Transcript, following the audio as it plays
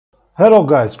Hello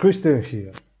guys, Christian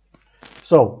here.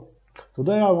 So,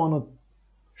 today I want to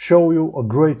show you a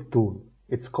great tool.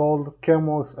 It's called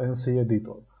Camworks Nc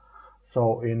Editor.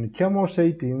 So, in Camworks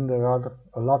 18 there are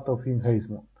a lot of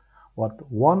enhancements,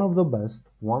 but one of the best,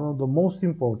 one of the most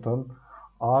important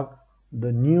are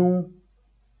the new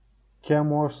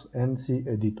Camworks Nc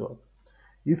Editor.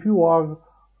 If you are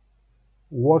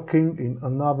working in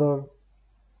another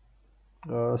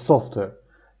software,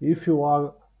 if you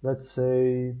are, let's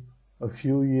say, a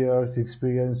few years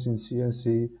experience in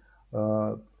CNC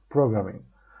programming.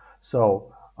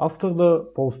 So after the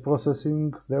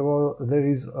post-processing, there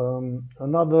is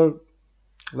another,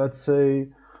 let's say,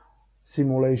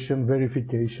 simulation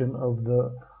verification of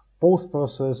the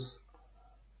post-process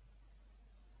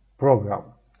program.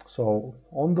 So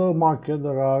on the market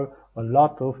there are a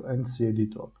lot of NC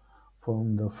Editor,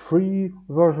 from the free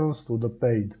versions to the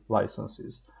paid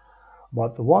licenses.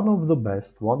 But one of the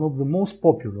best, one of the most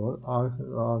popular are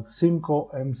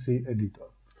CIMCO Nc Editor.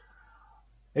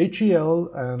 HEL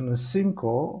and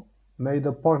CIMCO made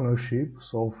a partnership,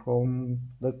 so from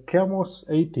the Camworks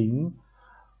 18,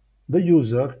 the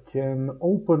user can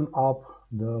open up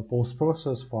the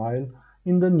post-process file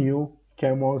in the new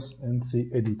Camworks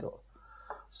Nc Editor.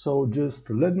 So just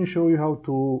let me show you how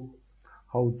to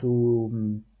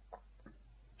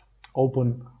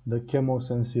open the Camworks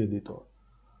Nc Editor.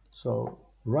 So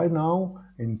right now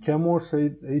in Camworks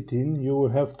 18 you will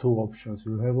have two options.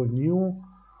 You have a new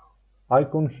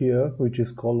icon here, which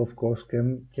is called, of course,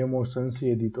 Camworks Nc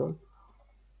Editor.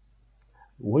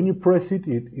 When you press it,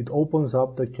 it opens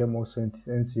up the Camworks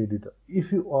Nc Editor.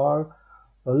 If you are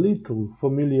a little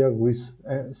familiar with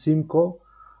CIMCO,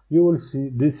 you will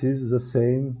see this is the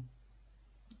same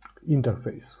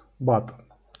interface. But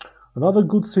another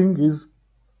good thing is,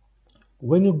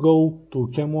 when you go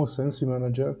to Camworks Nc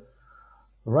Manager,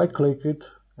 right click it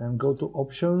and go to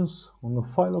options. On the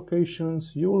file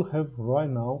locations, you will have right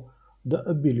now the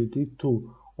ability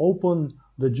to open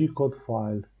the G-code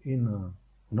file in a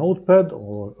notepad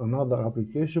or another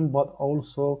application, but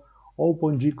also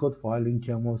open G-code file in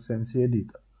Camworks Nc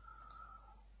Editor.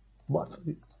 But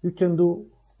you can do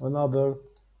another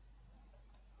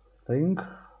thing.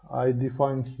 I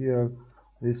defined here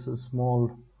this small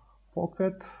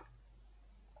pocket.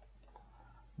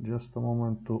 Just a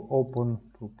moment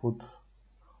to put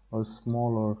a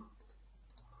smaller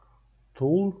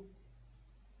tool,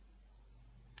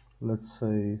 let's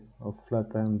say a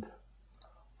flat end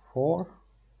 4,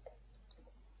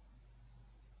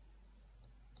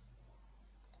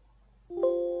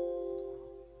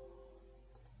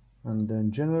 and then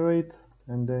generate,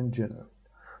 and then generate.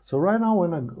 So right now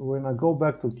when I go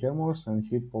back to Camworks and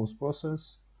hit post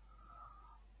process,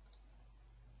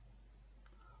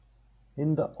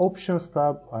 in the options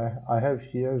tab, I have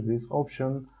here this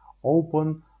option,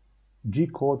 open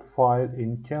G-code file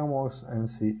in Camworks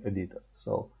Nc Editor.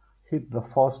 So hit the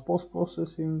fast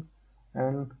post-processing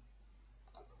and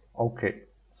OK.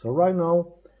 So right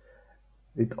now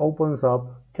it opens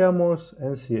up Camworks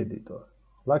Nc Editor.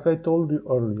 Like I told you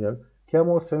earlier,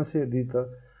 Camworks Nc Editor,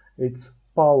 it's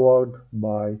powered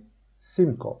by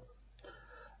CIMCO.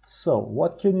 So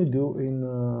what can you do in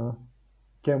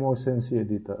Camworks Nc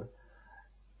Editor?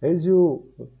 As you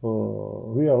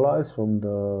realize from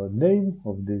the name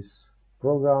of this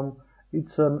program,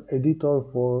 it's an editor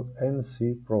for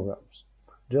NC programs,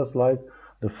 just like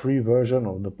the free version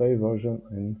or the pay version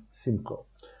in CIMCO.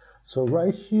 So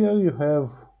right here you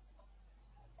have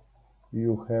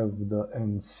the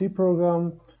NC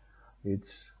program.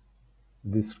 It's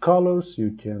these colors,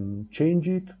 you can change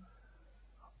it.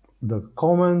 The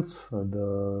comments,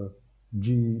 the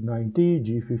G90,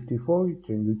 G54,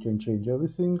 you can change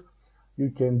everything. You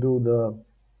can do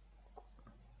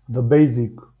the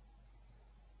basic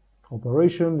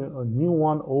operation, a new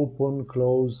one, open,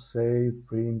 close, save,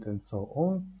 print, and so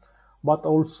on. But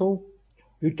also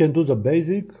you can do the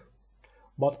basic,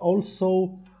 but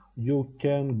also you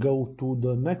can go to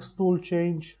the next tool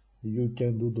change. You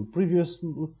can do the previous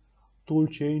tool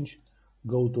change,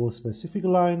 go to a specific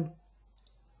line.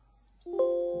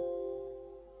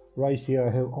 Right here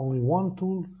I have only one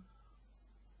tool.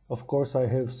 Of course I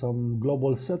have some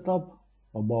global setup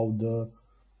about the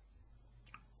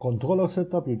controller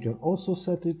setup. You can also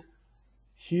set it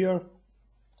here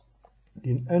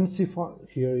in NC file.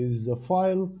 Here is the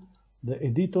file, the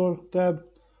editor tab.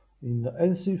 In the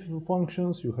NC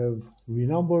functions you have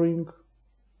renumbering,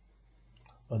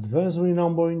 advanced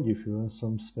renumbering if you want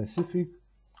some specific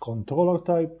controller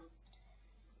type,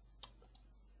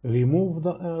 remove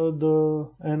the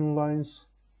end lines,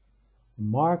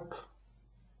 mark,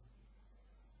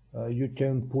 you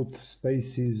can put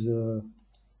spaces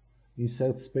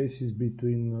insert spaces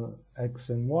between X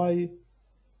and Y,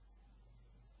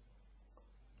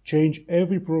 change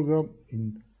every program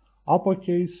in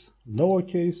uppercase,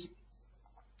 lowercase.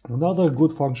 Another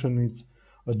good function is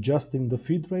adjusting the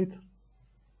feed rate.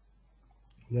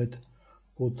 Let's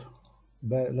put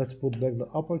back the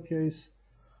uppercase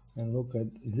and look at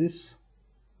this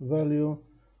value,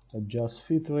 adjust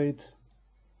feed rate,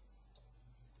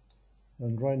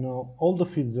 and right now all the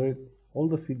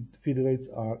feed rates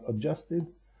are adjusted.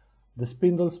 The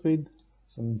spindle speed,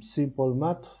 some simple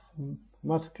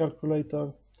math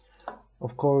calculator,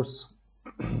 of course,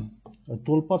 a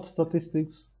toolpath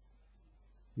statistics.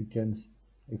 You can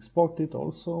export it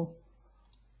also.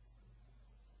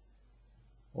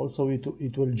 Also,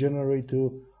 it will generate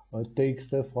a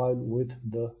TXT file with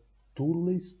the tool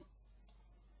list.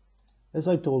 As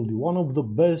I told you, one of the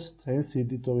best NC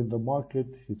editor in the market.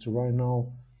 It's right now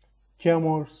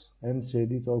Camworks Nc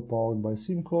Editor powered by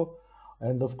CIMCO,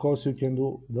 and of course you can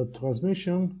do the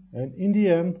transmission. And in the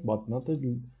end, but not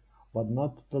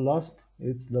the last,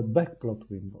 it's the backplot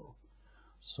window.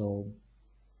 So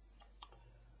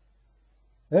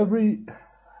every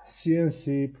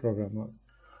CNC programmer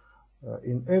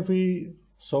in every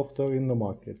software in the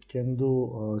market can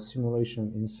do a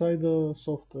simulation inside the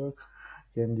software,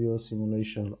 can do a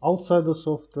simulation outside the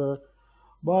software,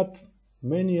 but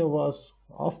many of us,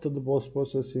 after the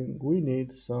post-processing, we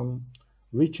need some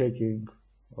rechecking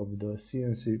of the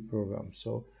CNC program.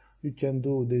 So you can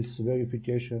do this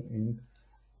verification in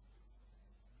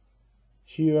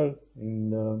here in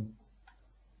the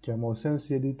Camworks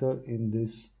Nc Editor. In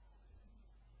this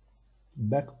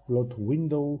backplot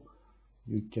window,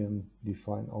 you can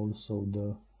define also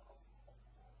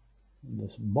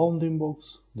this bounding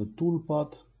box, the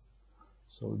toolpath.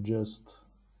 So just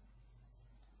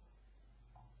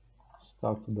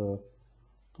start the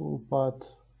toolpath,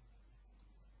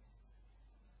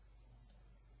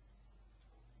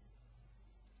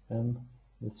 and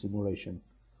the simulation.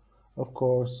 Of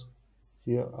course,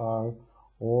 here are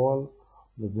all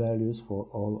the values for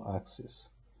all axes.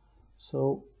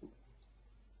 So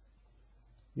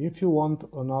if you want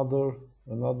another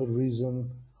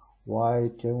reason why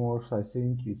Camworks, I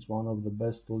think it's one of the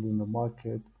best tools in the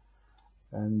market,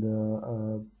 and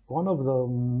one of the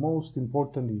most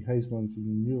important enhancements in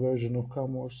the new version of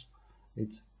Camworks,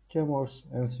 it's Camworks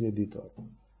Nc Editor.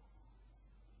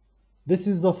 This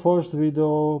is the first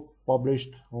video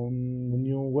published on the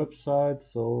new website,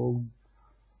 so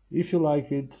if you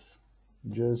like it,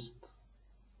 just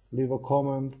leave a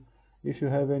comment. If you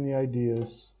have any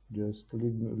ideas, just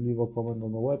leave a comment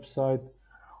on the website,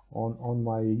 on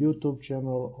my YouTube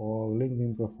channel or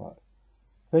LinkedIn profile.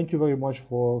 Thank you very much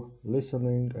for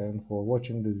listening and for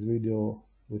watching this video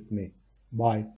with me. Bye.